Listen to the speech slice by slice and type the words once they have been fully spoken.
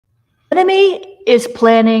Enemy is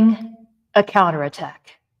planning a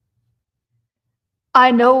counterattack.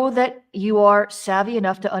 I know that you are savvy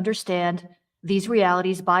enough to understand these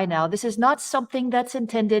realities by now. This is not something that's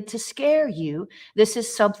intended to scare you. This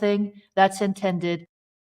is something that's intended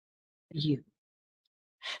for you.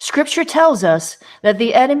 Scripture tells us that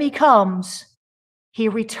the enemy comes, he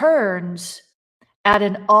returns at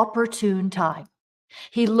an opportune time.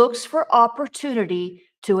 He looks for opportunity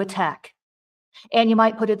to attack. And you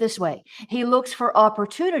might put it this way, he looks for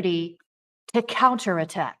opportunity to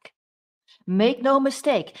counterattack. Make no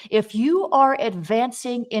mistake, if you are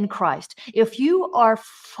advancing in Christ, if you are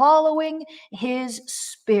following his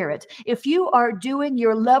spirit, if you are doing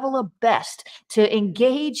your level of best to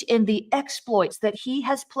engage in the exploits that he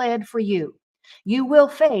has planned for you, you will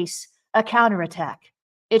face a counterattack.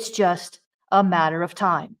 It's just a matter of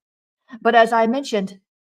time. But as I mentioned,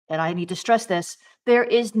 and I need to stress this, there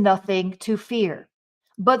is nothing to fear,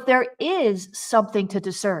 but there is something to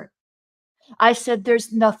discern. I said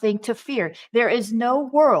there's nothing to fear. There is no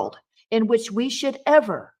world in which we should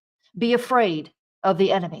ever be afraid of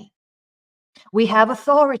the enemy. We have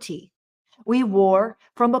authority. We war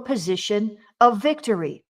from a position of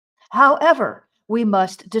victory. However, we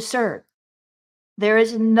must discern. There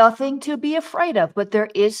is nothing to be afraid of, but there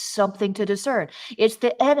is something to discern. It's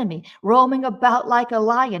the enemy roaming about like a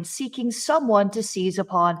lion, seeking someone to seize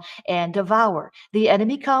upon and devour. The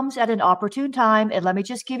enemy comes at an opportune time, and let me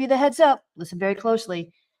just give you the heads up. Listen very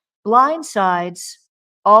closely. Blind sides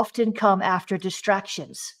often come after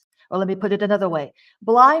distractions. Or let me put it another way.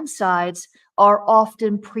 Blind sides are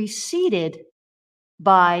often preceded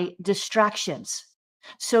by distractions.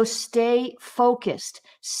 So stay focused,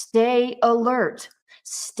 stay alert,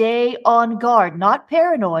 stay on guard, not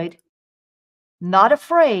paranoid, not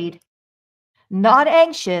afraid, not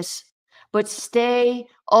anxious, but stay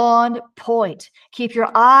on point. Keep your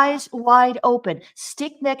eyes wide open.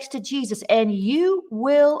 Stick next to Jesus, and you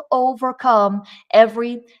will overcome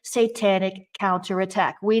every satanic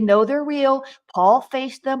counterattack. We know they're real. Paul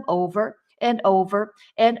faced them over and over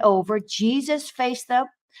and over. Jesus faced them.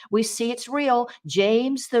 We see it's real.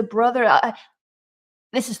 James, the brother,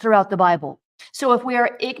 this is throughout the Bible. So if we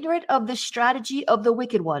are ignorant of the strategy of the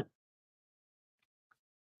wicked one,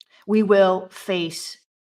 we will face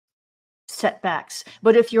setbacks.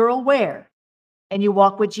 But if you're aware and you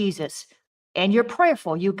walk with Jesus and you're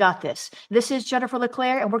prayerful, you got this. This is Jennifer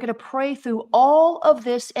LeClaire, and we're going to pray through all of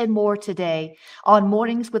this and more today on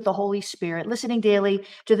Mornings with the Holy Spirit, listening daily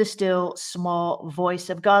to the still small voice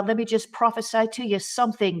of God. Let me just prophesy to you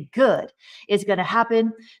something good is going to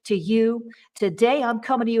happen to you today. I'm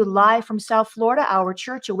coming to you live from South Florida. Our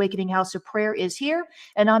church, Awakening House of Prayer, is here,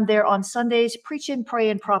 and I'm there on Sundays preaching,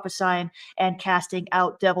 praying, prophesying, and casting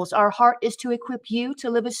out devils. Our heart is to equip you to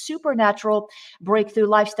live a supernatural breakthrough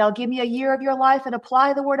lifestyle. Give me a year of your life and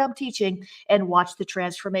apply the word I'm teaching and watch the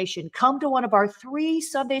transformation. Come to one of our 3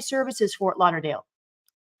 Sunday services, Fort Lauderdale,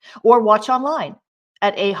 or watch online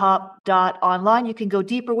at ahop.online. You can go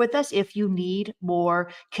deeper with us if you need more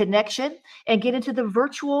connection and get into the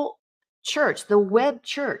virtual church, the web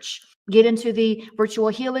church. Get into the virtual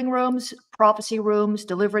healing rooms, prophecy rooms,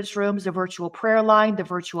 deliverance rooms, the virtual prayer line, the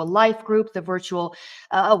virtual life group, the virtual,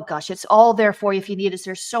 oh gosh, it's all there for you if you need it.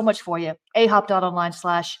 There's so much for you.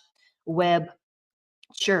 ahop.online/web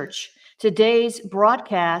church. Today's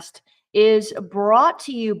broadcast is brought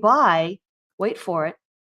to you by, wait for it,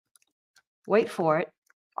 wait for it.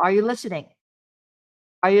 Are you listening?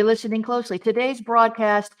 Are you listening closely? Today's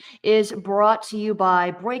broadcast is brought to you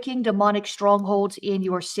by Breaking Demonic Strongholds in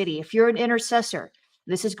Your City. If you're an intercessor,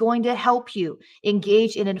 this is going to help you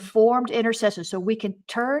engage in informed intercession so we can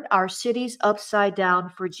turn our cities upside down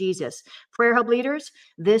for Jesus. Prayer Hub leaders,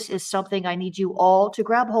 this is something I need you all to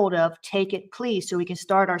grab hold of. Take it, please, so we can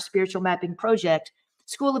start our spiritual mapping project.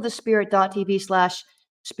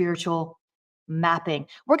 schoolofthespirit.tv/spiritual mapping.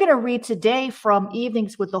 We're going to read today from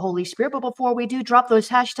Evenings with the Holy Spirit. But before we do, drop those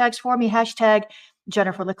hashtags for me. Hashtag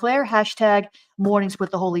Jennifer LeClaire, hashtag Mornings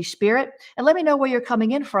with the Holy Spirit. And let me know where you're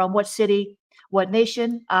coming in from, what city, what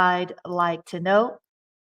nation. I'd like to know.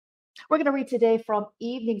 We're going to read today from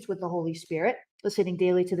Evenings with the Holy Spirit, listening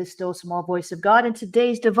daily to the still small voice of God. And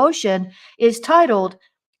today's devotion is titled,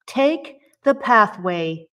 Take the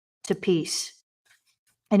Pathway to Peace.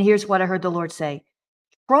 And here's what I heard the Lord say.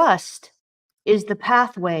 Trust is the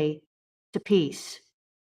pathway to peace.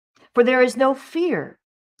 For there is no fear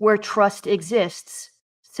where trust exists,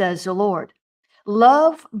 says the Lord.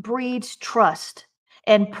 Love breeds trust,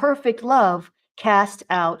 and perfect love casts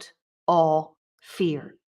out all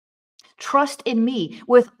fear. Trust in me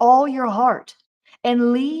with all your heart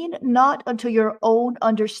And lean not unto your own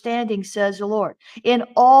understanding, says the Lord. In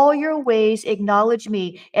all your ways acknowledge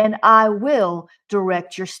me, and I will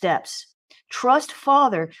direct your steps. Trust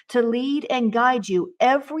Father to lead and guide you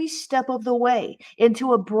every step of the way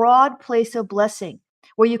into a broad place of blessing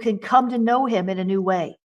where you can come to know him in a new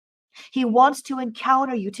way. He wants to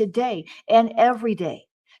encounter you today and every day.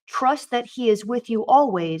 Trust that he is with you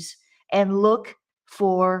always and look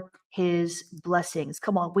for his blessings.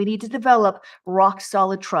 Come on, we need to develop rock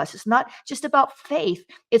solid trust. It's not just about faith,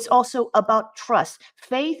 it's also about trust.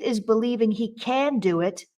 Faith is believing he can do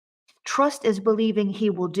it, trust is believing he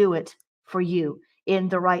will do it for you in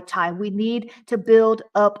the right time. We need to build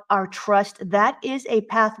up our trust. That is a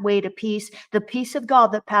pathway to peace. The peace of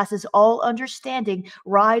God that passes all understanding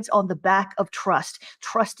rides on the back of trust,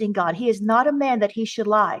 trusting God. He is not a man that he should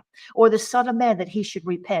lie, or the son of man that he should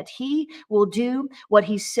repent. He will do what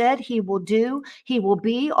he said he will do. He will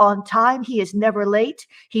be on time. He is never late.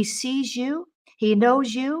 He sees you. He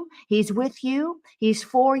knows you. He's with you. He's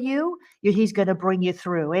for you. He's going to bring you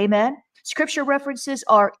through. Amen. Scripture references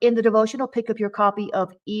are in the devotional. Pick up your copy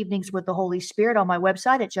of Evenings with the Holy Spirit on my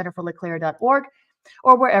website at jenniferleclaire.org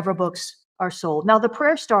or wherever books are sold. Now, the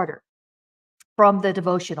prayer starter from the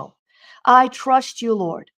devotional. I trust you,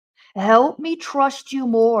 Lord. Help me trust you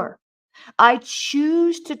more. I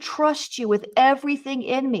choose to trust you with everything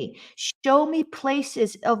in me. Show me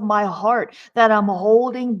places of my heart that I'm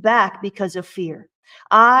holding back because of fear.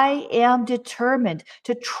 I am determined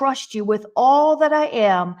to trust you with all that I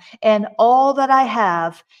am and all that I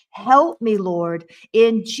have. Help me, Lord,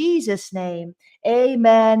 in Jesus' name.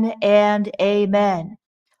 Amen and amen.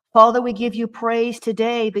 Father, we give you praise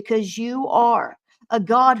today because you are a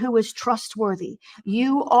God who is trustworthy.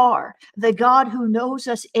 You are the God who knows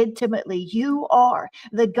us intimately. You are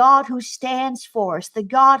the God who stands for us, the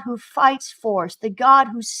God who fights for us, the God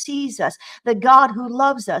who sees us, the God who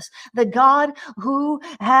loves us, the God who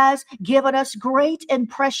has given us great and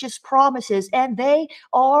precious promises. And they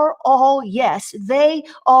are all yes. They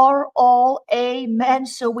are all amen.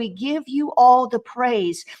 So we give you all the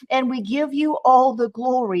praise and we give you all the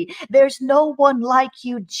glory. There's no one like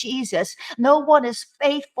you, Jesus. No one is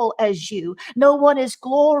faithful as you. No one is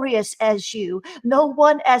glorious as you. No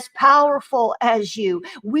one as powerful as you.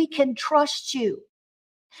 We can trust you.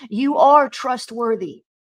 You are trustworthy.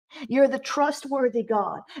 You're the trustworthy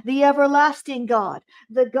God, the everlasting God,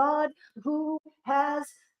 the God who has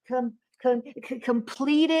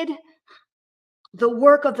completed the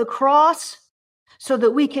work of the cross so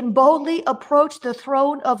that we can boldly approach the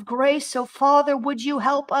throne of grace. So, Father, would you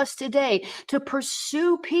help us today to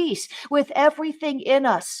pursue peace with everything in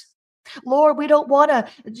us? Lord, we don't want to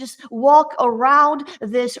just walk around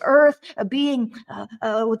this earth being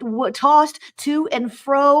tossed to and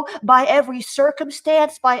fro by every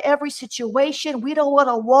circumstance, by every situation. We don't want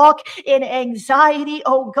to walk in anxiety.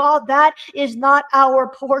 Oh God, that is not our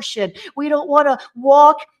portion. We don't want to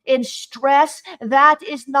walk in stress. That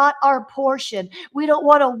is not our portion. We don't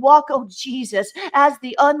want to walk, oh Jesus, as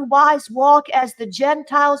the unwise walk, as the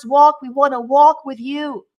Gentiles walk. We want to walk with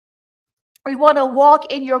you. We want to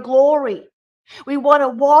walk in your glory. We want to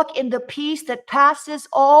walk in the peace that passes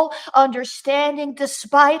all understanding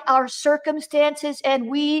despite our circumstances, and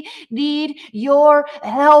we need your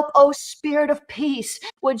help, oh Spirit of peace.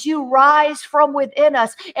 Would you rise from within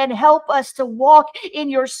us and help us to walk in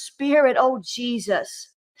your Spirit, oh Jesus?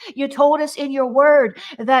 You told us in your word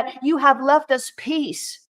that you have left us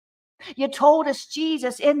peace. You told us,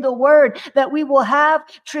 Jesus, in the word that we will have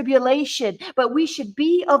tribulation, but we should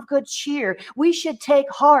be of good cheer. We should take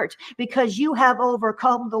heart because you have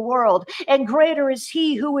overcome the world. And greater is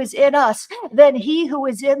he who is in us than he who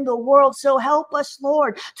is in the world. So help us,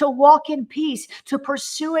 Lord, to walk in peace, to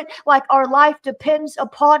pursue it like our life depends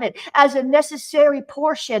upon it as a necessary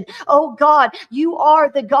portion. Oh God, you are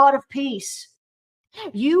the God of peace.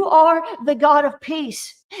 You are the God of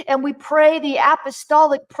peace. And we pray the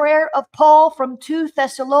apostolic prayer of Paul from 2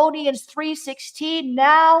 Thessalonians 3:16.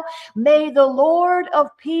 Now may the Lord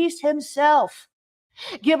of peace himself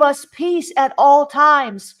give us peace at all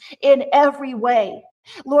times in every way.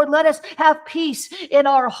 Lord, let us have peace in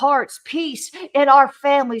our hearts, peace in our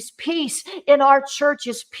families, peace in our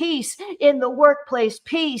churches, peace in the workplace,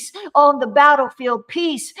 peace on the battlefield,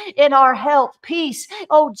 peace in our health, peace.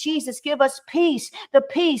 Oh, Jesus, give us peace, the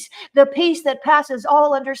peace that passes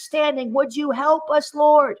all understanding. Would you help us,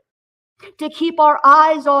 Lord, to keep our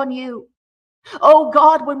eyes on you? Oh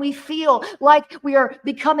God, when we feel like we are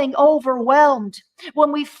becoming overwhelmed,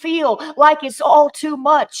 when we feel like it's all too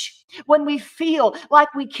much, when we feel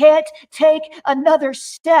like we can't take another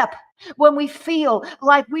step, when we feel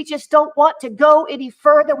like we just don't want to go any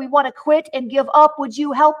further, we want to quit and give up, would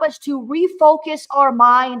you help us to refocus our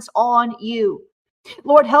minds on you?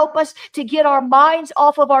 Lord, help us to get our minds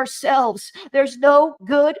off of ourselves. There's no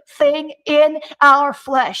good thing in our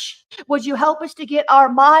flesh. Would you help us to get our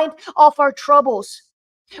mind off our troubles?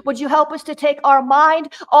 Would you help us to take our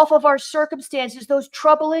mind off of our circumstances, those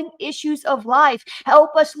troubling issues of life?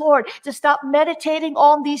 Help us, Lord, to stop meditating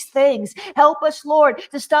on these things. Help us, Lord,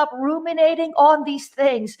 to stop ruminating on these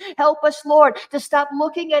things. Help us, Lord, to stop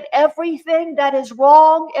looking at everything that is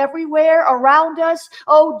wrong everywhere around us.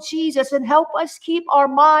 Oh, Jesus, and help us keep our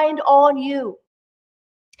mind on you.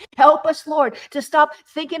 Help us, Lord, to stop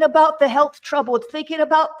thinking about the health trouble, thinking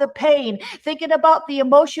about the pain, thinking about the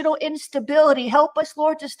emotional instability. Help us,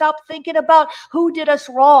 Lord, to stop thinking about who did us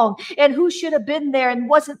wrong and who should have been there and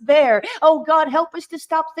wasn't there. Oh, God, help us to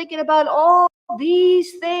stop thinking about all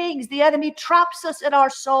these things. The enemy traps us in our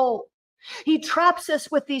soul. He traps us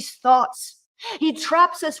with these thoughts. He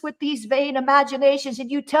traps us with these vain imaginations,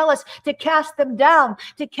 and you tell us to cast them down,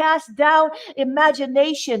 to cast down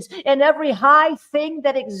imaginations and every high thing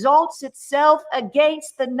that exalts itself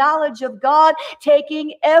against the knowledge of God,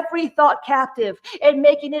 taking every thought captive and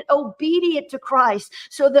making it obedient to Christ,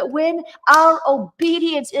 so that when our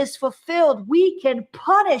obedience is fulfilled, we can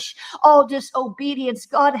punish all disobedience.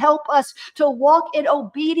 God, help us to walk in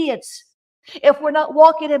obedience. If we're not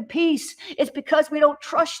walking in peace, it's because we don't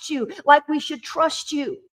trust you like we should trust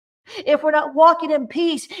you. If we're not walking in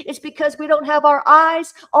peace, it's because we don't have our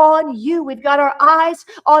eyes on you. We've got our eyes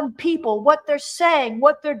on people, what they're saying,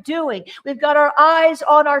 what they're doing. We've got our eyes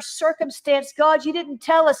on our circumstance. God, you didn't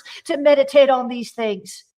tell us to meditate on these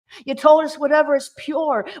things. You told us whatever is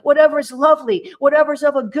pure, whatever is lovely, whatever is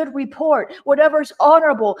of a good report, whatever is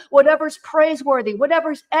honorable, whatever is praiseworthy,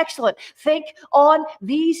 whatever is excellent. Think on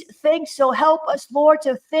these things. So help us, Lord,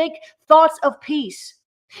 to think thoughts of peace.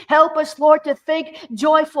 Help us, Lord, to think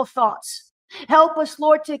joyful thoughts. Help us,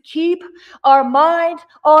 Lord, to keep our mind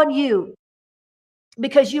on you,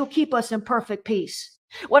 because you'll keep us in perfect peace.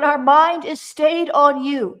 When our mind is stayed on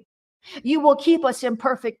you, you will keep us in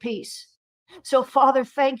perfect peace. So, Father,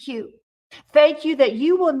 thank you. Thank you that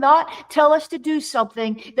you will not tell us to do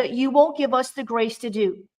something that you won't give us the grace to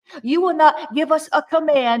do. You will not give us a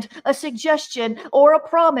command, a suggestion, or a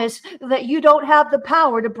promise that you don't have the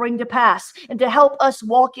power to bring to pass and to help us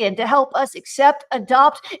walk in, to help us accept,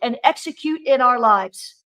 adopt, and execute in our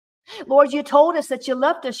lives. Lord, you told us that you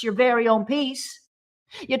left us your very own peace.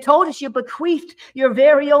 You told us you bequeathed your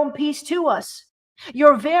very own peace to us.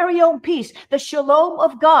 Your very own peace, the shalom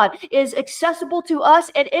of God, is accessible to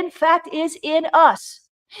us and in fact is in us.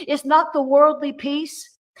 It's not the worldly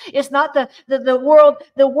peace. It's not the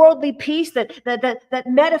worldly peace that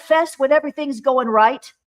manifests when everything's going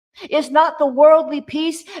right. It's not the worldly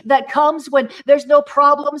peace that comes when there's no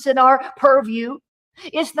problems in our purview.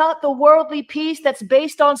 It's not the worldly peace that's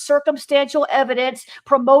based on circumstantial evidence,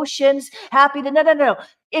 promotions, happiness. No.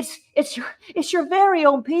 It's your very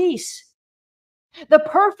own peace. The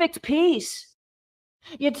perfect peace.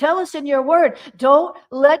 You tell us in your word, don't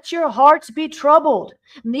let your hearts be troubled,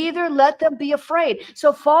 neither let them be afraid.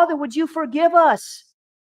 So, Father, would you forgive us?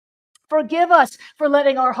 Forgive us for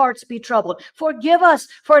letting our hearts be troubled. Forgive us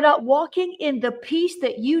for not walking in the peace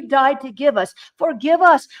that you died to give us. Forgive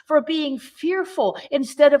us for being fearful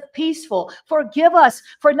instead of peaceful. Forgive us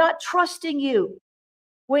for not trusting you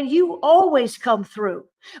when you always come through.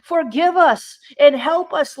 Forgive us and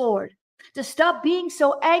help us, Lord, to stop being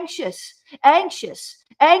so anxious,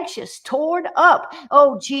 torn up.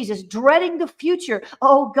 Oh, Jesus, dreading the future.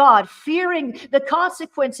 Oh, God, fearing the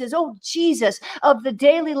consequences. Oh, Jesus, of the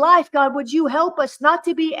daily life. God, would you help us not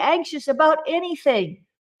to be anxious about anything,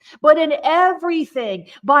 but in everything,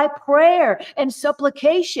 by prayer and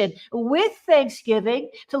supplication, with thanksgiving,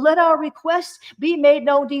 to let our requests be made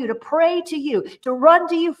known to you, to pray to you, to run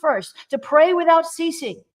to you first, to pray without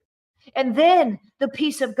ceasing. And then the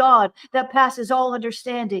peace of God that passes all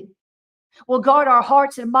understanding will guard our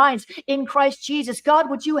hearts and minds in Christ Jesus. God,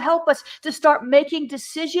 would you help us to start making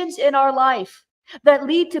decisions in our life that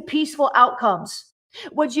lead to peaceful outcomes?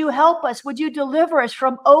 Would you help us? Would you deliver us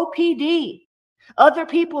from OPD, other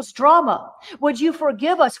people's drama? Would you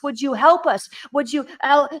forgive us? Would you help us? Would you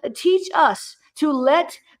teach us to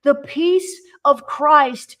let the peace of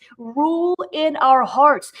Christ rule in our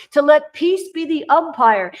hearts, to let peace be the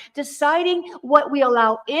umpire, deciding what we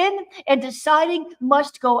allow in and deciding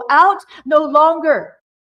must go out? No longer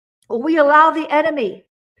will we allow the enemy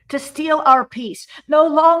to steal our peace. No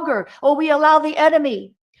longer will we allow the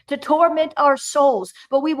enemy to torment our souls,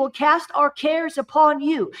 but we will cast our cares upon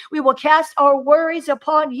you. We will cast our worries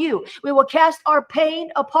upon you. We will cast our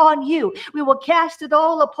pain upon you. We will cast it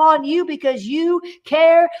all upon you because you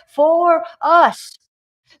care for us.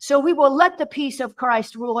 So we will let the peace of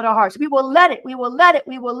Christ rule in our hearts. We will let it. We will let it.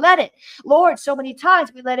 We will let it. Lord, so many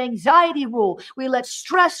times we let anxiety rule. We let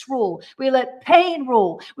stress rule. We let pain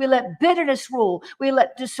rule. We let bitterness rule. We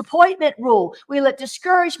let disappointment rule. We let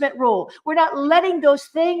discouragement rule. We're not letting those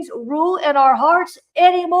things rule in our hearts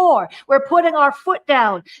anymore. We're putting our foot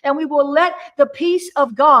down, and we will let the peace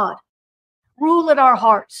of God rule in our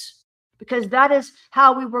hearts, because that is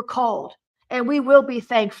how we were called, and we will be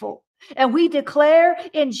thankful. And we declare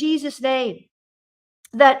in Jesus' name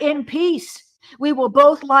that in peace we will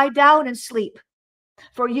both lie down and sleep.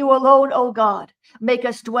 For you alone, O God, make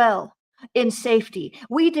us dwell in safety.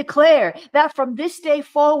 We declare that from this day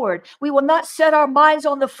forward, we will not set our minds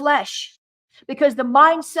on the flesh, because the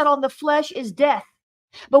mind set on the flesh is death.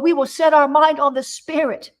 But we will set our mind on the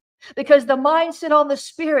Spirit, because the mind set on the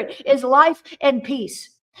Spirit is life and peace.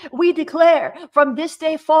 We declare from this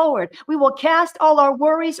day forward, we will cast all our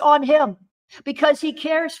worries on Him because He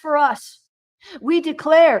cares for us. We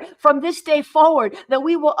declare from this day forward that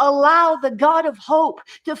we will allow the God of hope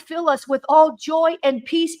to fill us with all joy and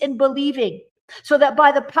peace in believing, so that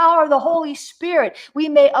by the power of the Holy Spirit, we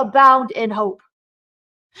may abound in hope.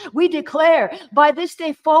 We declare by this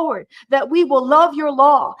day forward that we will love your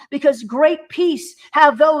law, because great peace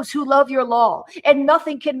have those who love your law, and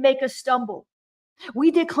nothing can make us stumble.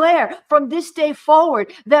 We declare from this day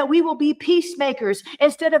forward that we will be peacemakers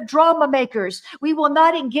instead of drama makers. We will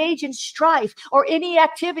not engage in strife or any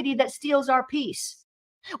activity that steals our peace.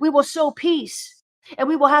 We will sow peace, and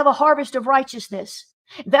we will have a harvest of righteousness.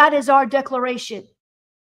 That is our declaration.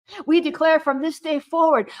 We declare from this day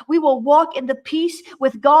forward, we will walk in the peace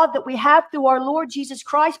with God that we have through our Lord Jesus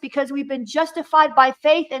Christ, because we've been justified by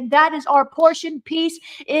faith, and that is our portion. Peace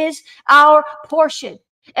is our portion.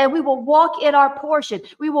 And we will walk in our portion.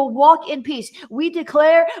 We will walk in peace. We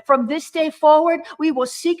declare from this day forward, we will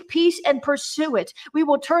seek peace and pursue it. We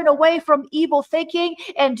will turn away from evil thinking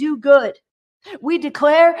and do good. We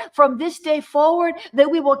declare from this day forward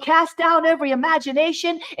that we will cast down every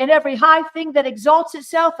imagination and every high thing that exalts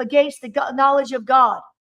itself against the knowledge of God.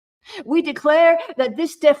 We declare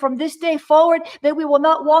that from this day forward, that we will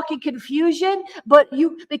not walk in confusion,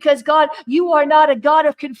 because God, you are not a God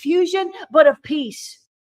of confusion, but of peace.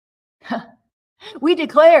 We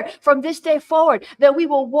declare from this day forward that we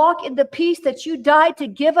will walk in the peace that you died to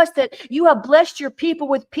give us, that you have blessed your people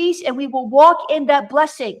with peace, and we will walk in that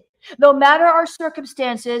blessing. No matter our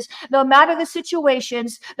circumstances, no matter the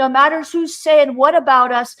situations, no matter who's saying what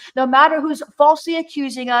about us, no matter who's falsely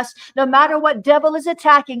accusing us, no matter what devil is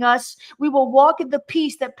attacking us, we will walk in the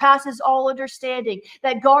peace that passes all understanding,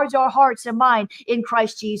 that guards our hearts and mind in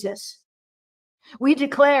Christ Jesus. We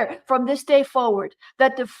declare from this day forward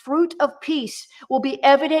that the fruit of peace will be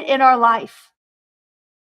evident in our life,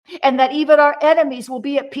 and that even our enemies will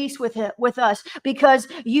be at peace with us, because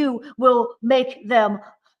you will make them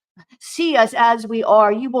see us as we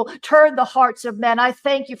are. You will turn the hearts of men. I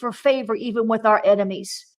thank you for favor even with our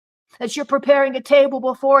enemies, that you're preparing a table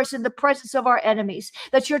before us in the presence of our enemies,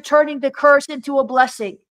 that you're turning the curse into a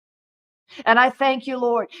blessing. And I thank you,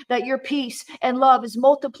 Lord, that your peace and love is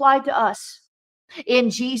multiplied to us. In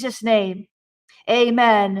Jesus' name,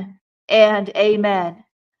 amen and amen.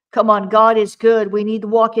 Come on, God is good. We need to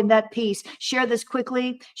walk in that peace. Share this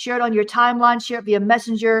quickly. Share it on your timeline. Share it via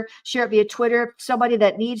Messenger. Share it via Twitter. Somebody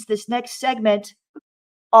that needs this next segment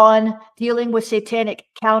on dealing with satanic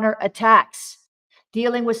counterattacks.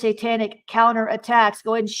 Dealing with satanic counterattacks.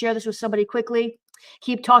 Go ahead and share this with somebody quickly.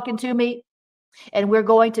 Keep talking to me, and we're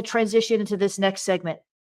going to transition into this next segment.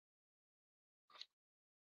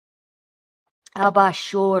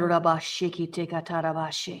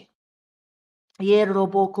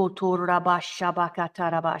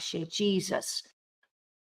 Jesus.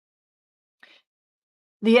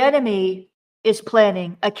 The enemy is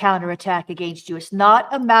planning a counterattack against you. It's not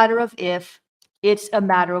a matter of if, it's a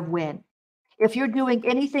matter of when. If you're doing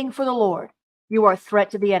anything for the Lord, you are a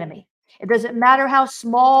threat to the enemy. It doesn't matter how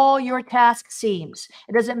small your task seems.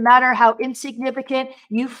 It doesn't matter how insignificant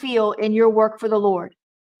you feel in your work for the Lord.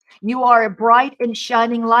 You are a bright and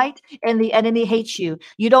shining light, and the enemy hates you.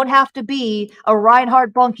 You don't have to be a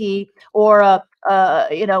Reinhard Bonnke or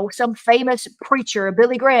some famous preacher,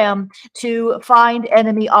 Billy Graham, to find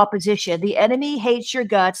enemy opposition. The enemy hates your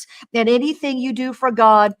guts, and anything you do for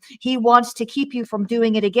God, he wants to keep you from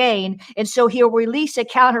doing it again. And so he'll release a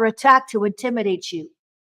counterattack to intimidate you.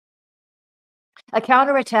 A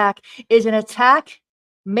counterattack is an attack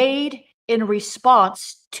made in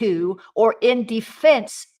response to or in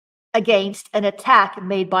defense against an attack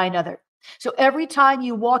made by another. So every time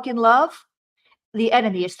you walk in love, the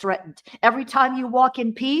enemy is threatened. Every time you walk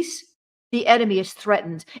in peace, the enemy is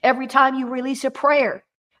threatened. Every time you release a prayer,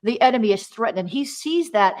 the enemy is threatened. He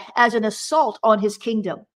sees that as an assault on his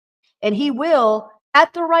kingdom, and he will,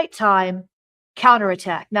 at the right time,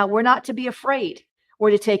 counterattack. Now, we're not to be afraid.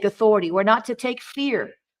 We're to take authority. We're not to take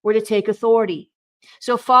fear. We're to take authority.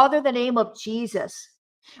 So, Father, in the name of Jesus,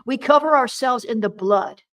 we cover ourselves in the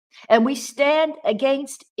blood and we stand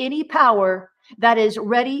against any power that is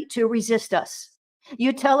ready to resist us.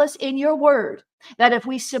 You tell us in your word that if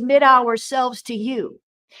we submit ourselves to you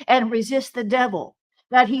and resist the devil,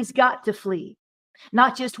 that he's got to flee.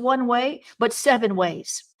 Not just one way, but 7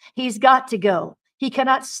 ways. He's got to go. He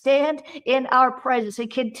cannot stand in our presence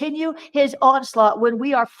and continue his onslaught when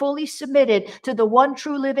we are fully submitted to the one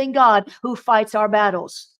true living God who fights our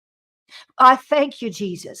battles. I thank you,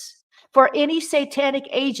 Jesus, for any satanic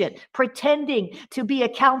agent pretending to be a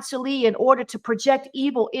counselee in order to project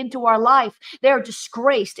evil into our life. They're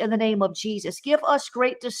disgraced in the name of Jesus. Give us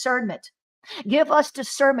great discernment. Give us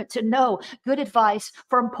discernment to know good advice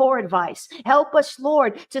from poor advice. Help us,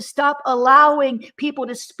 Lord, to stop allowing people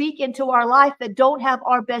to speak into our life that don't have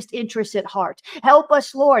our best interests at heart. Help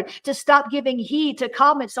us, Lord, to stop giving heed to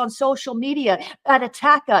comments on social media that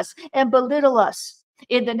attack us and belittle us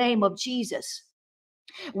in the name of Jesus.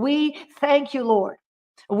 We thank you, Lord.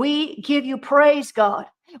 We give you praise, God.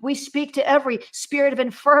 We speak to every spirit of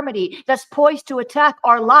infirmity that's poised to attack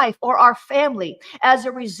our life or our family as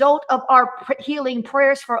a result of our healing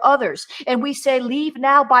prayers for others. And we say, leave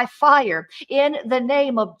now by fire in the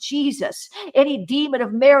name of Jesus. Any demon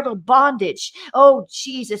of marital bondage, oh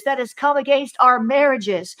Jesus, that has come against our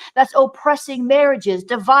marriages, that's oppressing marriages,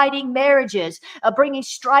 dividing marriages, bringing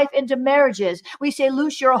strife into marriages. We say,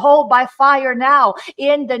 loose your hold by fire now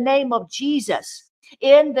in the name of Jesus.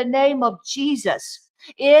 In the name of Jesus.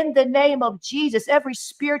 In the name of Jesus, every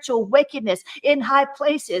spiritual wickedness in high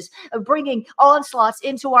places, bringing onslaughts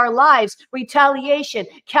into our lives, retaliation,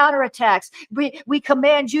 counterattacks. We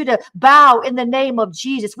command you to bow in the name of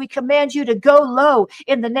Jesus. We command you to go low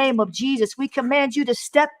in the name of Jesus. We command you to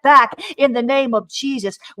step back in the name of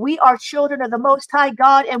Jesus. We are children of the Most High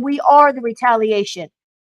God, and we are the retaliation.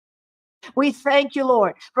 We thank you,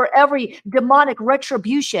 Lord, for every demonic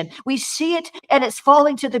retribution. We see it and it's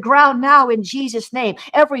falling to the ground now in Jesus' name.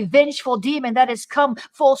 Every vengeful demon that has come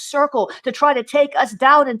full circle to try to take us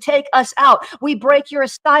down and take us out. We break your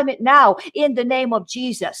assignment now in the name of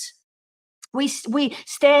Jesus. We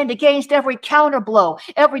stand against every counter blow,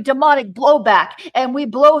 every demonic blowback, and we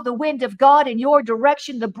blow the wind of God in your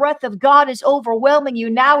direction. The breath of God is overwhelming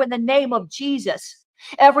you now in the name of Jesus.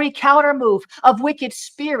 Every counter move of wicked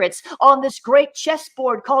spirits on this great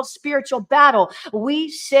chessboard called spiritual battle, we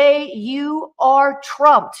say you are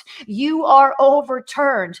trumped. You are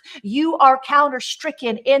overturned. You are counter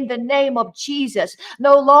stricken in the name of Jesus.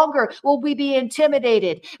 No longer will we be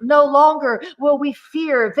intimidated. No longer will we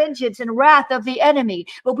fear vengeance and wrath of the enemy,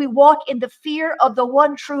 but we walk in the fear of the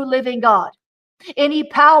one true living God. Any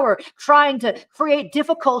power trying to create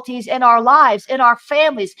difficulties in our lives, in our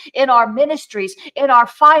families, in our ministries, in our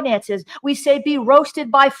finances, we say be roasted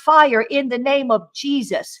by fire in the name of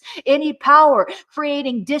Jesus. Any power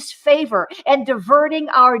creating disfavor and diverting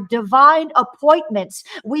our divine appointments,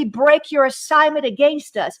 we break your assignment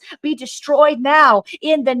against us. Be destroyed now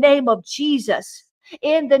in the name of Jesus.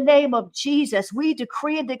 In the name of Jesus, we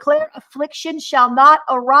decree and declare affliction shall not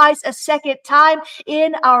arise a second time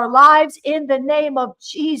in our lives in the name of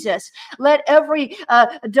Jesus. Let every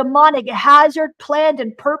demonic hazard planned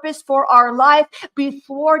and purposed for our life be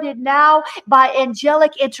thwarted now by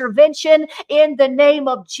angelic intervention in the name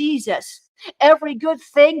of Jesus. Every good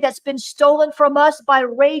thing that's been stolen from us by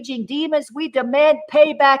raging demons, we demand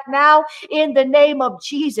payback now in the name of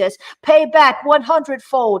Jesus. Payback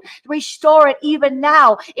 100-fold. Restore it even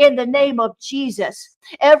now in the name of Jesus.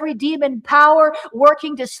 Every demon power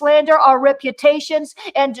working to slander our reputations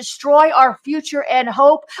and destroy our future and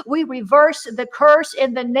hope, we reverse the curse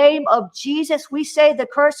in the name of Jesus. We say the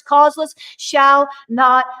curse causeless shall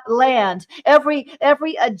not land. Every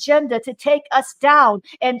agenda to take us down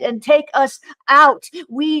and take us out,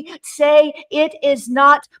 we say it is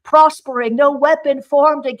not prospering. No weapon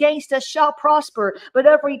formed against us shall prosper, but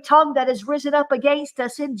every tongue that has risen up against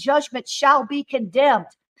us in judgment shall be condemned.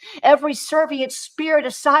 Every servient spirit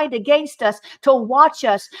assigned against us to watch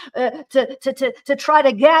us, to try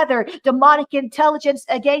to gather demonic intelligence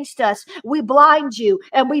against us, we blind you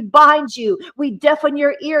and we bind you. We deafen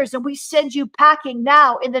your ears and we send you packing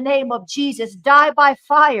now in the name of Jesus. Die by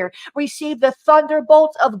fire. Receive the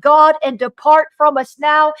thunderbolts of God and depart from us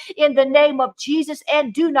now in the name of Jesus,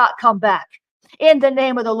 and do not come back. In the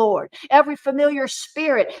name of the Lord, every familiar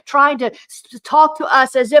spirit trying to talk to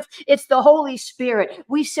us as if it's the Holy Spirit,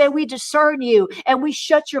 we say we discern you and we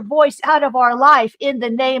shut your voice out of our life in the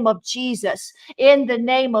name of Jesus. In the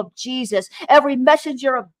name of Jesus, every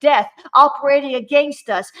messenger of death operating against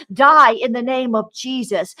us, die in the name of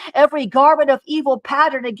Jesus. Every garment of evil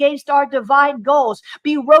pattern against our divine goals,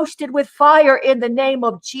 be roasted with fire in the name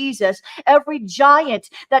of Jesus. Every giant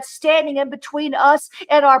that's standing in between us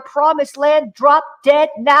and our promised land, drop dead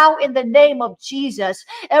now in the name of Jesus.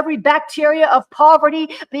 Every bacteria of poverty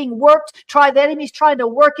being worked, the enemy's trying to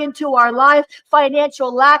work into our life,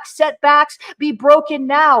 financial lack, setbacks, be broken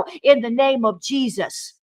now in the name of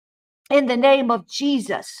Jesus. In the name of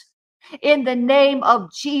Jesus. In the name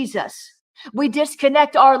of Jesus. We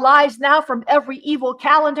disconnect our lives now from every evil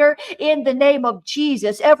calendar in the name of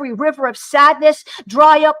Jesus. Every river of sadness,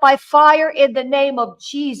 dry up by fire in the name of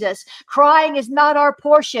Jesus. Crying is not our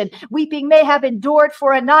portion. Weeping may have endured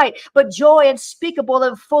for a night, but joy unspeakable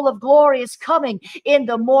and full of glory is coming in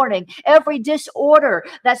the morning. Every disorder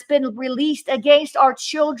that's been released against our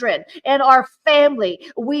children and our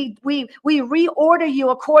family, we reorder you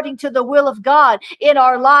according to the will of God in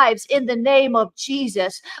our lives in the name of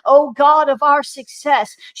Jesus. Oh God of our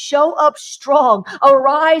success, show up strong.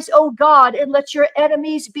 Arise, oh God, and let your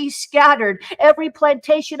enemies be scattered. Every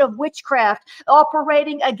plantation of witchcraft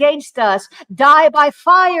operating against us, die by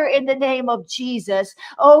fire in the name of Jesus.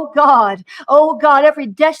 Oh God, every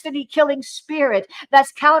destiny killing spirit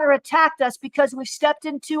that's counterattacked us because we stepped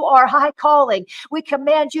into our high calling, we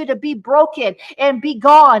command you to be broken and be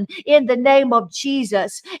gone in the name of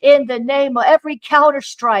Jesus. In the name of every counter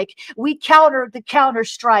strike, we counter the counter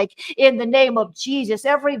strike in the name of Jesus.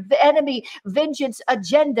 Every enemy vengeance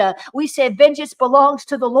agenda, we say vengeance belongs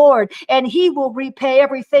to the Lord, and he will repay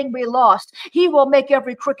everything we lost. He will make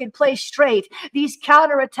every crooked place straight. These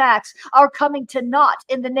counterattacks are coming to naught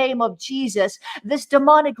in the name of Jesus. This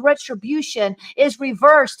demonic retribution is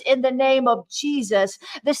reversed in the name of Jesus.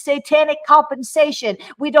 The satanic compensation,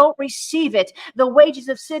 we don't receive it. The wages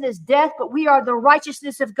of sin is death, but we are the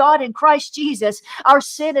righteousness of God in Christ Jesus. Our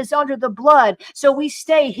sin is under the blood, so we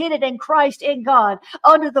stay hidden in Christ in God,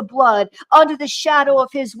 under the blood, under the shadow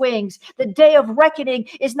of his wings. The day of reckoning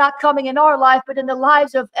is not coming in our life, but in the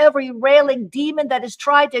lives of every railing demon that has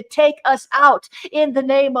tried to take us out in the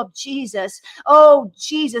name of Jesus. Oh,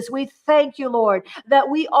 Jesus, we thank you, Lord, that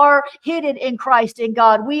we are hidden in Christ in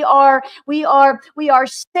God. We are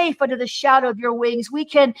safe under the shadow of your wings. We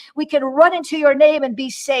can run into your name and be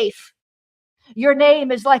safe. Your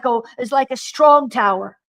name is like a strong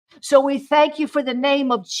tower. So we thank you for the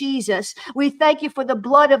name of Jesus. We thank you for the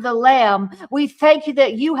blood of the Lamb. We thank you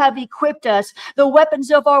that you have equipped us. The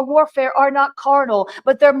weapons of our warfare are not carnal,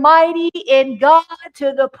 but they're mighty in God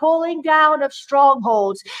to the pulling down of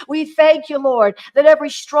strongholds. We thank you, Lord, that every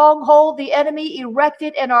stronghold the enemy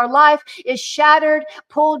erected in our life is shattered,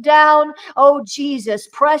 pulled down, oh Jesus,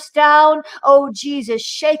 pressed down, oh Jesus,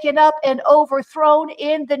 shaken up and overthrown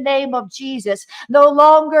in the name of Jesus. No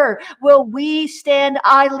longer will we stand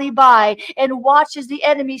idly by and watch as the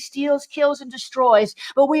enemy steals, kills, and destroys.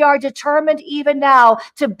 But we are determined even now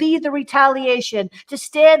to be the retaliation, to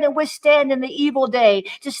stand and withstand in the evil day,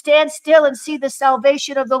 to stand still and see the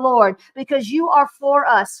salvation of the Lord, because you are for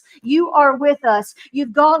us. You are with us.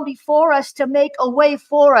 You've gone before us to make a way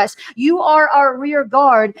for us. You are our rear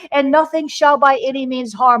guard, and nothing shall by any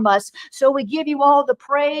means harm us. So we give you all the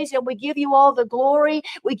praise and we give you all the glory.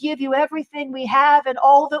 We give you everything we have and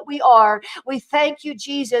all that we are. We thank you,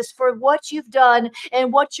 Jesus, for what you've done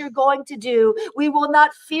and what you're going to do. We will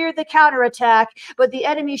not fear the counterattack, but the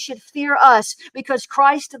enemy should fear us, because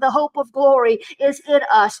Christ, the hope of glory, is in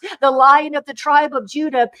us. The Lion of the tribe of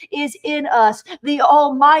Judah is in us. The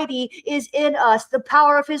Almighty is in us. The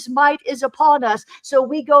power of his might is upon us. So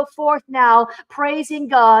we go forth now, praising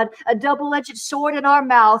God, a double-edged sword in our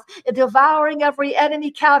mouth, devouring every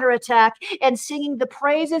enemy counterattack, and singing the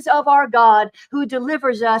praises of our God, who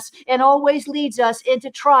delivers us and always leads us into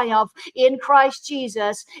triumph in Christ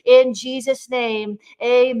Jesus. In Jesus' name,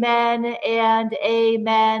 amen and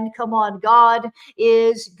amen. Come on, God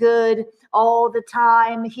is good all the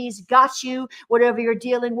time. He's got you, whatever you're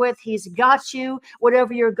dealing with. He's got you,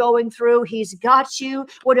 whatever you're going through. He's got you,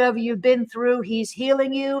 whatever you've been through. He's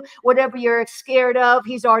healing you, whatever you're scared of.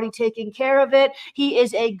 He's already taken care of it. He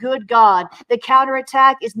is a good God. The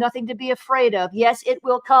counterattack is nothing to be afraid of. Yes, it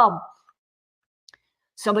will come.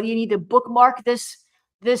 Somebody, you need to bookmark this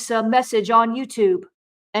message on YouTube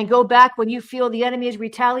and go back when you feel the enemy is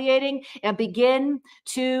retaliating and begin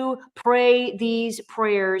to pray these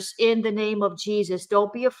prayers in the name of Jesus.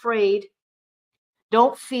 Don't be afraid.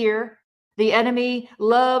 Don't fear. The enemy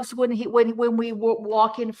loves when we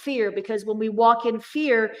walk in fear, because when we walk in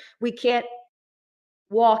fear, we can't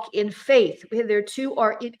walk in faith. The two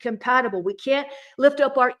are incompatible. We can't lift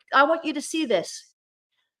up I want you to see this.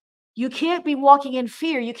 You can't be walking in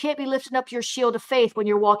fear. You can't be lifting up your shield of faith when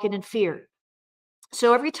you're walking in fear.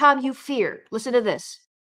 So every time you fear, listen to this.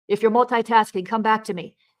 If you're multitasking, come back to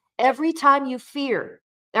me. Every time you fear,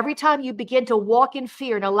 every time you begin to walk in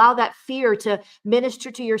fear and allow that fear to minister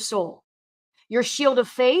to your soul, your shield of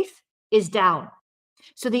faith is down.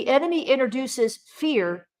 So the enemy introduces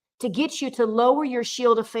fear to get you to lower your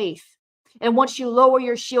shield of faith. And once you lower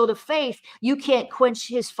your shield of faith, you can't quench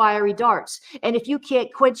his fiery darts. And if you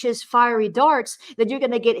can't quench his fiery darts, then you're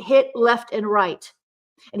going to get hit left and right.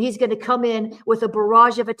 And he's going to come in with a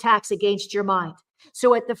barrage of attacks against your mind.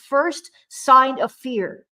 So at the first sign of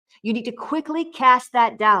fear, you need to quickly cast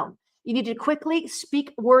that down. You need to quickly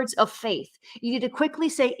speak words of faith. You need to quickly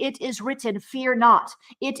say, it is written, fear not.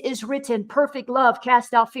 It is written, perfect love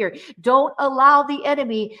cast out fear. Don't allow the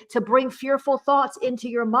enemy to bring fearful thoughts into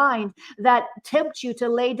your mind that tempt you to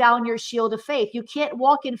lay down your shield of faith. You can't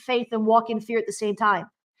walk in faith and walk in fear at the same time.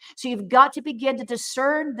 So you've got to begin to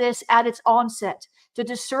discern this at its onset, to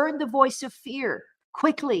discern the voice of fear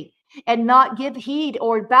quickly and not give heed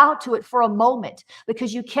or bow to it for a moment,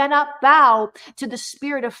 because you cannot bow to the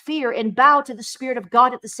spirit of fear and bow to the Spirit of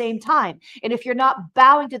God at the same time. And if you're not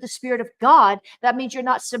bowing to the Spirit of God, that means you're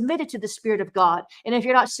not submitted to the Spirit of God. And if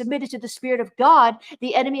you're not submitted to the Spirit of God,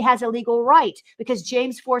 the enemy has a legal right, because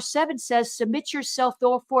James 4:7 says, submit yourself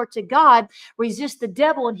therefore to God, resist the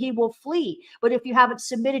devil and he will flee. But if you haven't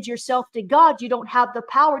submitted yourself to God, you don't have the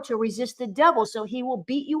power to resist the devil. So he will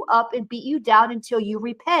beat you up and beat you down until you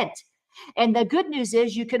repent. And the good news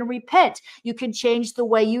is you can repent. You can change the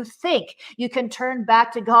way you think. You can turn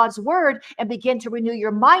back to God's word and begin to renew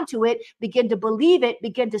your mind to it, begin to believe it,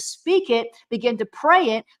 begin to speak it, begin to pray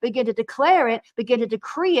it, begin to declare it, begin to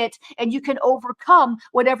decree it, and you can overcome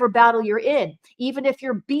whatever battle you're in. Even if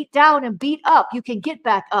you're beat down and beat up, you can get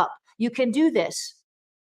back up. You can do this.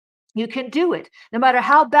 You can do it. No matter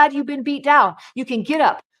how bad you've been beat down, you can get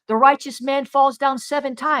up. The righteous man falls down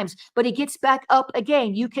 7 times, but he gets back up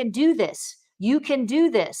again. You can do this. You can do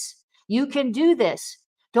this. You can do this.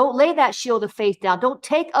 Don't lay that shield of faith down. Don't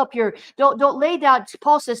take up don't lay down.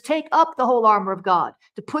 Paul says, take up the whole armor of God,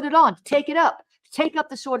 to put it on, to take it up, to take up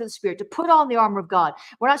the sword of the Spirit, to put on the armor of God.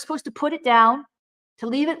 We're not supposed to put it down, to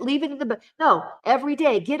leave it in no, every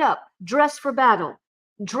day, get up, dress for battle,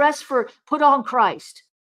 put on Christ.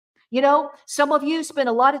 You know, some of you spend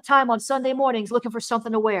a lot of time on Sunday mornings looking for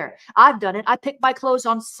something to wear. I've done it. I pick my clothes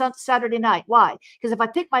on Saturday night. Why? Because if I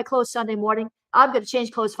pick my clothes Sunday morning, I'm going to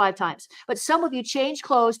change clothes 5 times. But some of you change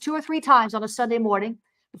clothes 2 or 3 times on a Sunday morning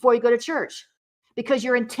before you go to church, because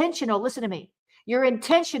you're intentional. Listen to me. You're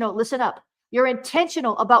intentional. Listen up. You're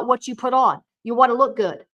intentional about what you put on. You want to look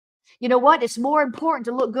good. You know what? It's more important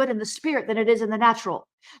to look good in the spirit than it is in the natural.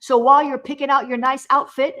 So while you're picking out your nice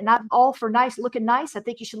outfit, and I'm all for nice, looking nice, I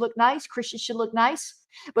think you should look nice. Christians should look nice,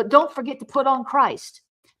 but don't forget to put on Christ.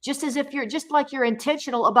 Just like you're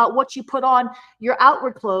intentional about what you put on your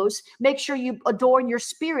outward clothes, make sure you adorn your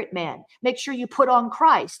spirit, man. Make sure you put on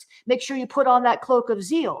Christ. Make sure you put on that cloak of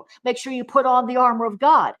zeal. Make sure you put on the armor of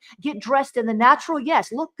God. Get dressed in the natural.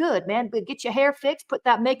 Yes, look good, man. But get your hair fixed. Put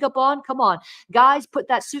that makeup on. Come on. Guys, put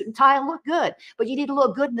that suit and tie and look good. But you need to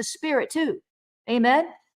look good in the spirit too. Amen.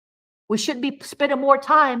 We shouldn't be spending more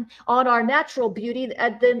time on our natural beauty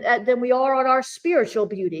than we are on our spiritual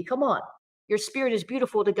beauty. Come on. Your spirit is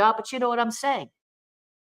beautiful to God, but you know what I'm saying.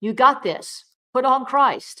 You got this. Put on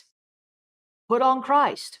Christ. Put on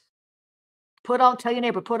Christ. Tell your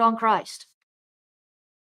neighbor, put on Christ.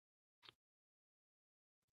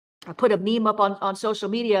 I put a meme up on social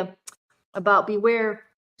media about beware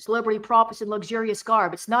celebrity prophets in luxurious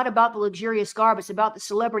garb. It's not about the luxurious garb. It's about the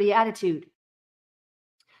celebrity attitude.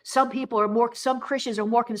 Some Christians are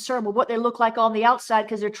more concerned with what they look like on the outside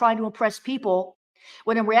because they're trying to impress people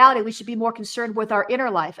When in reality, we should be more concerned with our inner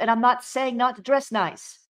life. And I'm not saying not to dress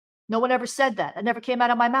nice. No one ever said that. It never came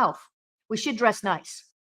out of my mouth. We should dress nice.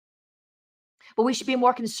 But we should be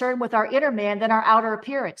more concerned with our inner man than our outer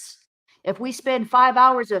appearance. If we spend 5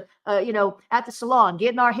 hours at the salon,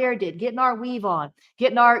 getting our hair did, getting our weave on,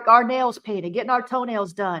 getting our nails painted, getting our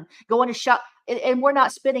toenails done, going to shop, and we're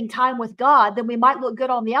not spending time with God, then we might look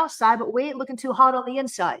good on the outside, but we ain't looking too hot on the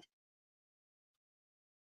inside.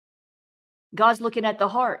 God's looking at the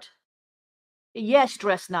heart. Yes,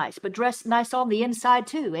 dress nice, but dress nice on the inside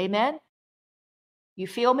too. Amen? You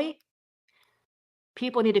feel me?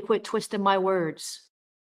 People need to quit twisting my words.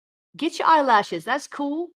 Get your eyelashes. That's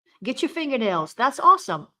cool. Get your fingernails. That's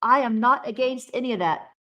awesome. I am not against any of that.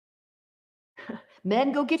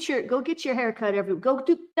 Men, go get your haircut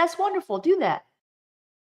that's wonderful. Do that.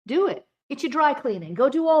 Do it. Get your dry cleaning. Go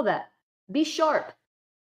do all that. Be sharp.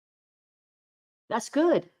 That's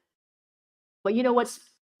good. But you know what's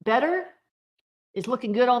better? Is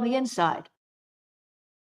looking good on the inside.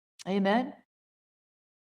 Amen.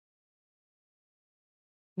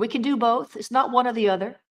 We can do both. It's not one or the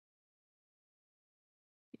other.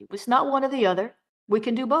 It's not one or the other. We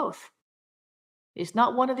can do both. It's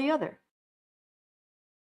not one or the other.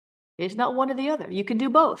 It's not one or the other. You can do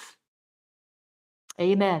both.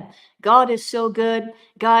 Amen. God is so good.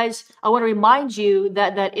 Guys, I want to remind you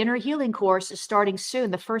that that inner healing course is starting soon.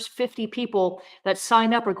 The first 50 people that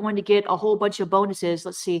sign up are going to get a whole bunch of bonuses.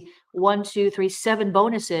 Let's see, 1, 2, 3, 7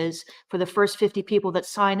 bonuses for the first 50 people that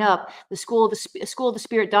sign up. The School of the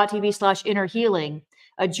Spirit.tv/inner healing,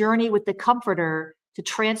 a journey with the Comforter to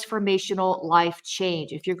transformational life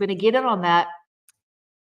change. If you're going to get in on that,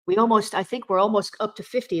 I think we're almost up to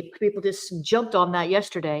 50 people just jumped on that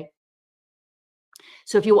yesterday.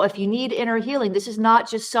 So if you need inner healing, this is not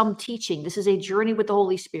just some teaching. This is a journey with the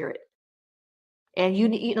Holy Spirit. And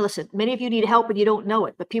listen, many of you need help and you don't know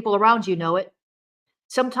it, but people around you know it.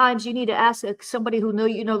 Sometimes you need to ask somebody who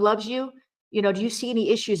loves you, do you see any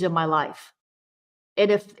issues in my life?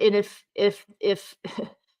 And if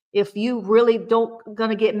you really don't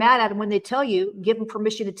gonna get mad at them when they tell you, give them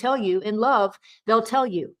permission to tell you in love, they'll tell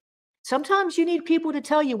you. Sometimes you need people to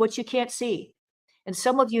tell you what you can't see. And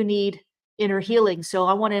some of you need inner healing. So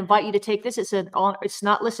I want to invite you to take this.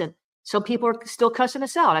 Listen, some people are still cussing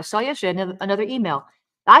us out. I saw yesterday another email.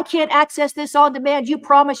 I can't access this on demand. You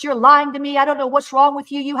promise. You're lying to me. I don't know what's wrong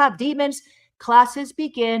with you. You have demons. Classes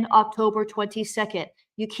begin October 22nd.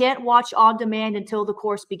 You can't watch on demand until the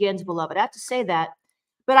course begins, beloved. I have to say that.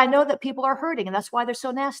 But I know that people are hurting, and that's why they're so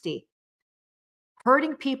nasty.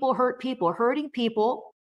 Hurting people hurt people. Hurting people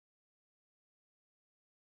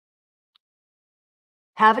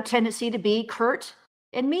have a tendency to be curt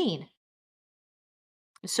and mean.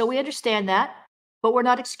 So we understand that, but we're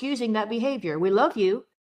not excusing that behavior. We love you,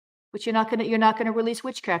 but you're not gonna release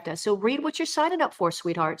witchcraft us. So read what you're signing up for,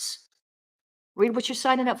 sweethearts. Read what you're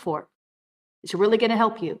signing up for. It's really gonna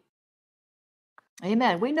help you.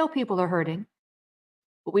 Amen. We know people are hurting,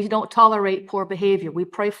 but we don't tolerate poor behavior. We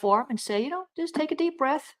pray for them and say, just take a deep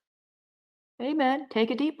breath. Amen.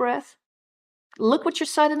 Take a deep breath. Look what you're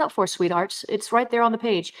signing up for, sweethearts. It's right there on the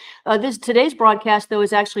page. Today's broadcast, though,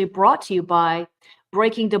 is actually brought to you by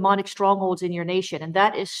Breaking Demonic Strongholds in Your Nation, and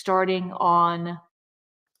that is starting on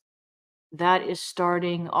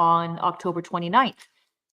October 29th.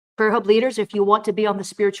 Prayer Hub leaders, if you want to be on the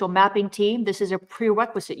spiritual mapping team, this is a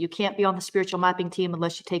prerequisite. You can't be on the spiritual mapping team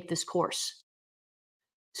unless you take this course.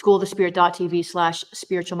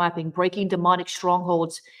 schoolofthespirit.tv/spiritual mapping, breaking demonic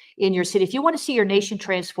strongholds in your city. If you want to see your nation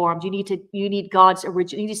transformed, you need to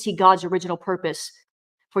see God's original purpose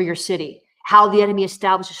for your city, how the enemy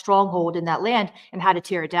established a stronghold in that land and how to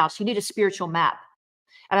tear it down. So you need a spiritual map.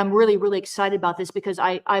 And I'm really, really excited about this because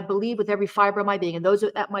I believe with every fiber of my being, and those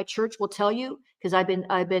at my church will tell you, because I've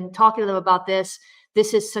been talking to them about this.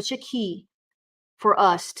 This is such a key for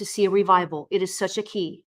us to see a revival. It is such a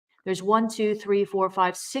key. There's 1, 2, 3, 4,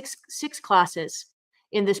 5, 6 classes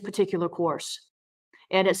in this particular course.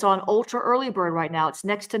 And it's on ultra early bird right now. It's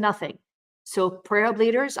next to nothing. So prayer Hub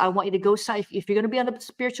leaders, I want you to go sign. If you're going to be on the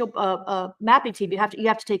spiritual mapping team, you have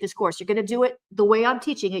to take this course. You're going to do it the way I'm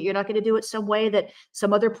teaching it. You're not going to do it some way that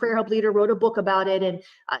some other prayer Hub leader wrote a book about it.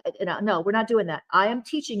 No, we're not doing that. I am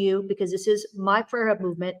teaching you because this is my prayer Hub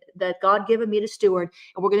movement that God given me to steward,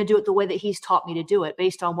 and we're going to do it the way that He's taught me to do it,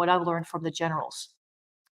 based on what I've learned from the generals.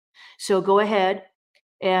 So go ahead.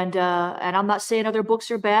 And I'm not saying other books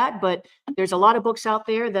are bad, but there's a lot of books out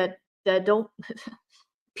there that don't.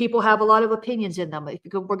 People have a lot of opinions in them. If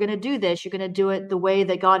we're going to do this, you're going to do it the way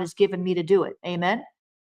that God has given me to do it. Amen.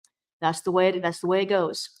 That's the way it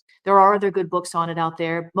goes. There are other good books on it out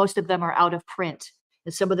there. Most of them are out of print,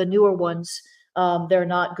 and some of the newer ones they're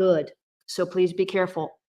not good. So please be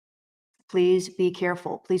careful. Please be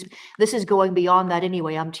careful. Please. This is going beyond that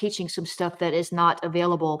anyway. I'm teaching some stuff that is not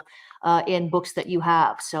available in books that you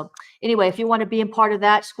have. So anyway, if you want to be in part of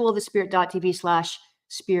that,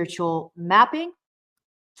 schoolofthespirit.tv/spiritual mapping,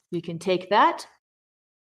 you can take that.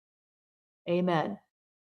 Amen.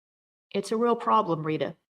 It's a real problem,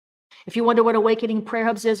 Rita. If you wonder what Awakening Prayer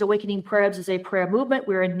Hubs is, Awakening Prayer Hubs is a prayer movement.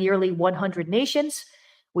 We're in nearly 100 nations.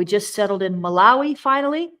 We just settled in Malawi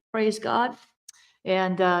finally. Praise God.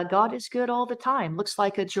 And God is good all the time. Looks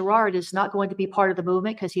like Gerard is not going to be part of the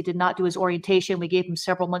movement because he did not do his orientation. We gave him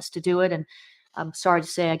several months to do it. And I'm sorry to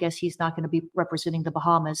say, I guess he's not going to be representing the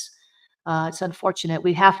Bahamas. It's unfortunate.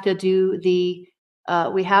 We have to do the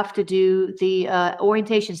orientations,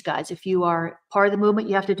 guys. If you are part of the movement,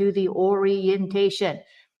 you have to do the orientation.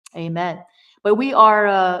 Amen. But we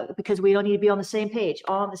are, because we don't need to be on the same page,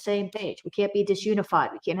 all on the same page. We can't be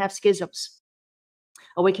disunified. We can't have schisms.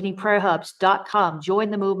 AwakeningPrayerHubs.com.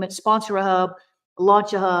 Join the movement, sponsor a hub,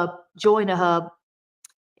 launch a hub, join a hub,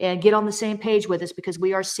 and get on the same page with us because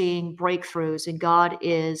we are seeing breakthroughs and God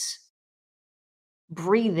is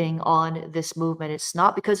breathing on this movement. It's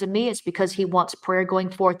not because of me. It's because he wants prayer going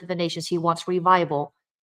forth to the nations. He wants revival.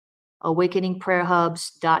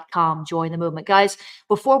 AwakeningPrayerHubs.com. Join the movement. Guys,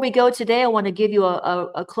 before we go today, I want to give you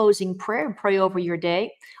a closing prayer and pray over your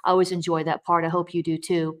day. I always enjoy that part. I hope you do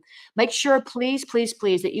too. Make sure, please, please,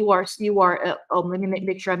 please, that you are, let me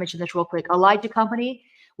make sure I mention this real quick. Elijah Company,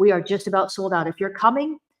 we are just about sold out. If you're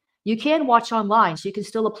coming, you can watch online, so you can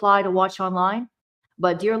still apply to watch online.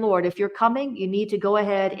 But dear Lord, if you're coming, you need to go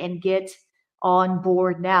ahead and get on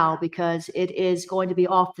board now because it is going to be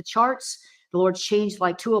off the charts. The Lord changed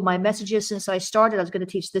like 2 of my messages since I started. I was going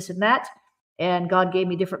to teach this and that, and God gave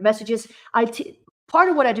me different messages. Part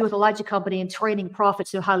of what I do with Elijah Company and training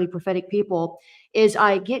prophets and highly prophetic people is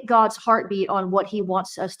I get God's heartbeat on what he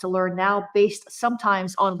wants us to learn now based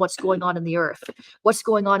sometimes on what's going on in the earth, what's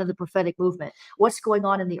going on in the prophetic movement, what's going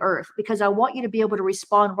on in the earth, because I want you to be able to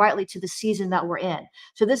respond rightly to the season that we're in.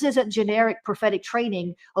 So this isn't generic prophetic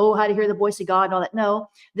training, how to hear the voice of God and all that. No,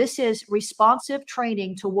 this is responsive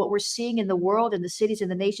training to what we're seeing in the world, in the cities, in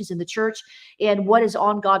the nations, in the church, and what is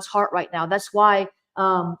on God's heart right now. That's why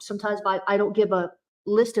sometimes I don't give a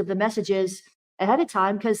list of the messages ahead of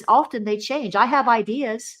time because often they change. I have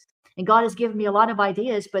ideas and God has given me a lot of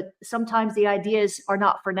ideas, but sometimes the ideas are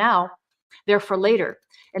not for now, they're for later.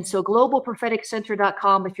 And so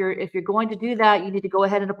globalpropheticcenter.com, if you're going to do that, you need to go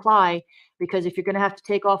ahead and apply, because if you're going to have to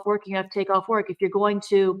take off work, you have to take off work. If you're going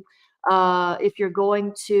to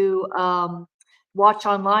watch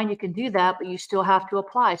online, you can do that, but you still have to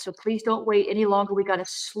apply. So please don't wait any longer. We got a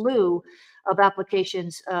slew of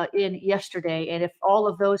applications in yesterday, and if all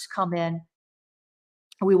of those come in,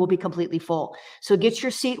 we will be completely full. So get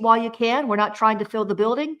your seat while you can. We're not trying to fill the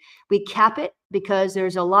building. We cap it because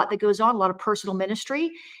there's a lot that goes on, a lot of personal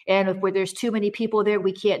ministry. And if there's too many people there,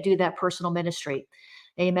 we can't do that personal ministry.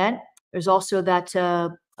 Amen. There's also that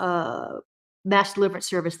mass deliverance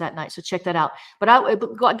service that night. So check that out.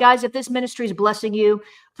 But guys, if this ministry is blessing you,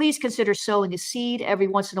 please consider sowing a seed every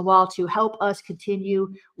once in a while to help us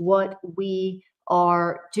continue what we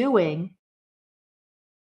are doing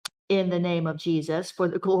in the name of Jesus for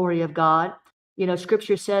the glory of God. You know,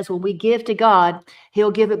 scripture says when we give to God,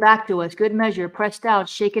 he'll give it back to us. Good measure, pressed down,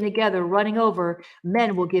 shaken together, running over,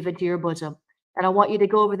 men will give into your bosom. And I want you to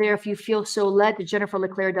go over there if you feel so led to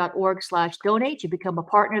jenniferleclaire.org/donate. You become a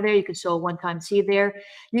partner there. You can sow a one-time seed there.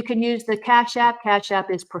 You can use the Cash App. Cash App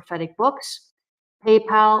is Prophetic Books.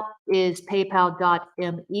 PayPal is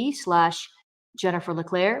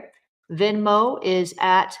paypal.me/JenniferLeClaire. Venmo is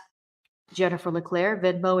at Jennifer LeClaire.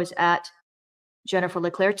 Venmo is at Jennifer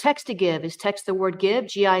LeClaire. Text to give is text the word give,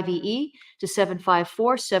 GIVE, to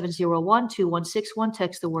 754-701-2161.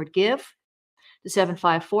 Text the word give to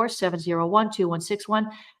 754-701-2161.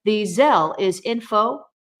 The Zelle is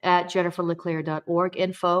info@jenniferleclaire.org,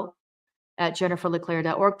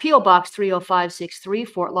 info@jenniferleclaire.org. P.O. Box 30563,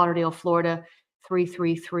 Fort Lauderdale, Florida,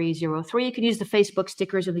 33303. You can use the Facebook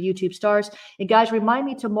stickers and the YouTube stars. And guys, remind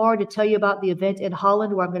me tomorrow to tell you about the event in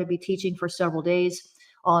Holland where I'm going to be teaching for several days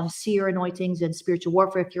on seer anointings and spiritual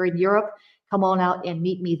warfare. If you're in Europe, come on out and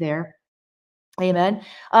meet me there. Amen.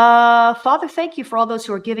 Father, thank you for all those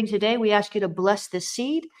who are giving today. We ask you to bless this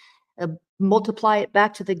seed, multiply it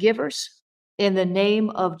back to the givers in the name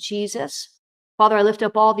of Jesus. Father, I lift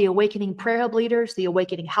up all the Awakening Prayer Hub leaders, the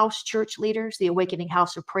Awakening House Church leaders, the Awakening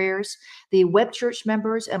House of Prayers, the web church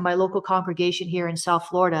members, and my local congregation here in South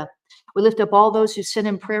Florida. We lift up all those who send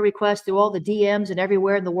in prayer requests through all the DMs and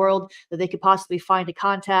everywhere in the world that they could possibly find a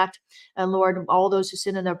contact. And Lord, all those who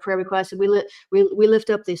send in their prayer requests, and we lift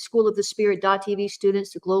up the School of the Spirit.tv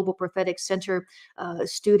students, the Global Prophetic Center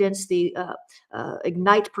students, the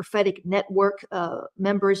Ignite Prophetic Network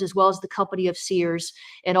members, as well as the Company of Seers,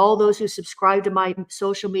 and all those who subscribe to my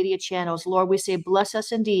social media channels. Lord, we say, bless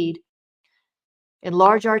us indeed.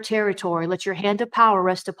 Enlarge our territory. Let your hand of power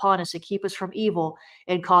rest upon us and keep us from evil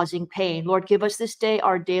and causing pain. Lord, give us this day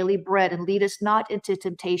our daily bread and lead us not into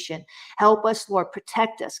temptation. Help us, Lord.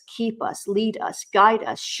 Protect us, keep us, lead us, guide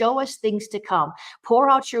us, show us things to come. Pour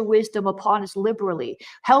out your wisdom upon us liberally.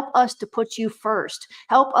 Help us to put you first.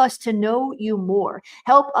 Help us to know you more.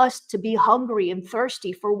 Help us to be hungry and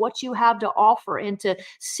thirsty for what you have to offer and to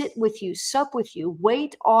sit with you, sup with you,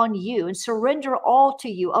 wait on you, and surrender all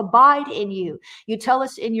to you, abide in you. You tell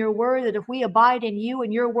us in your word that if we abide in you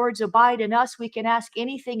and your words abide in us, we can ask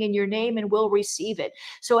anything in your name and we'll receive it.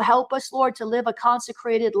 So help us, Lord, to live a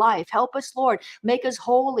consecrated life. Help us, Lord, make us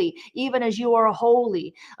holy, even as you are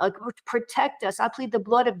holy. Protect us. I plead the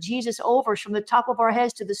blood of Jesus over us from the top of our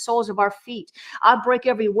heads to the soles of our feet. I break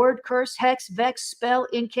every word, curse, hex, vex, spell,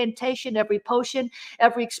 incantation, every potion,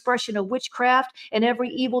 every expression of witchcraft, and every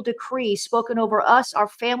evil decree spoken over us, our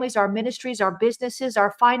families, our ministries, our businesses,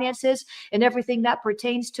 our finances, and everything that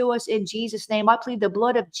pertains to us in Jesus' name. I plead the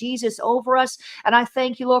blood of Jesus over us. And I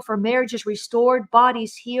thank you, Lord, for marriages restored,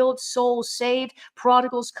 bodies healed, souls saved,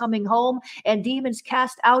 prodigals coming home, and demons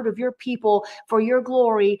cast out of your people for your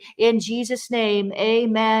glory. In Jesus' name,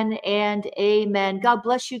 amen and amen. God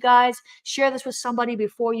bless you guys. Share this with somebody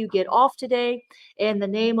before you get off today. In the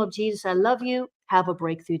name of Jesus, I love you. Have a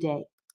breakthrough day.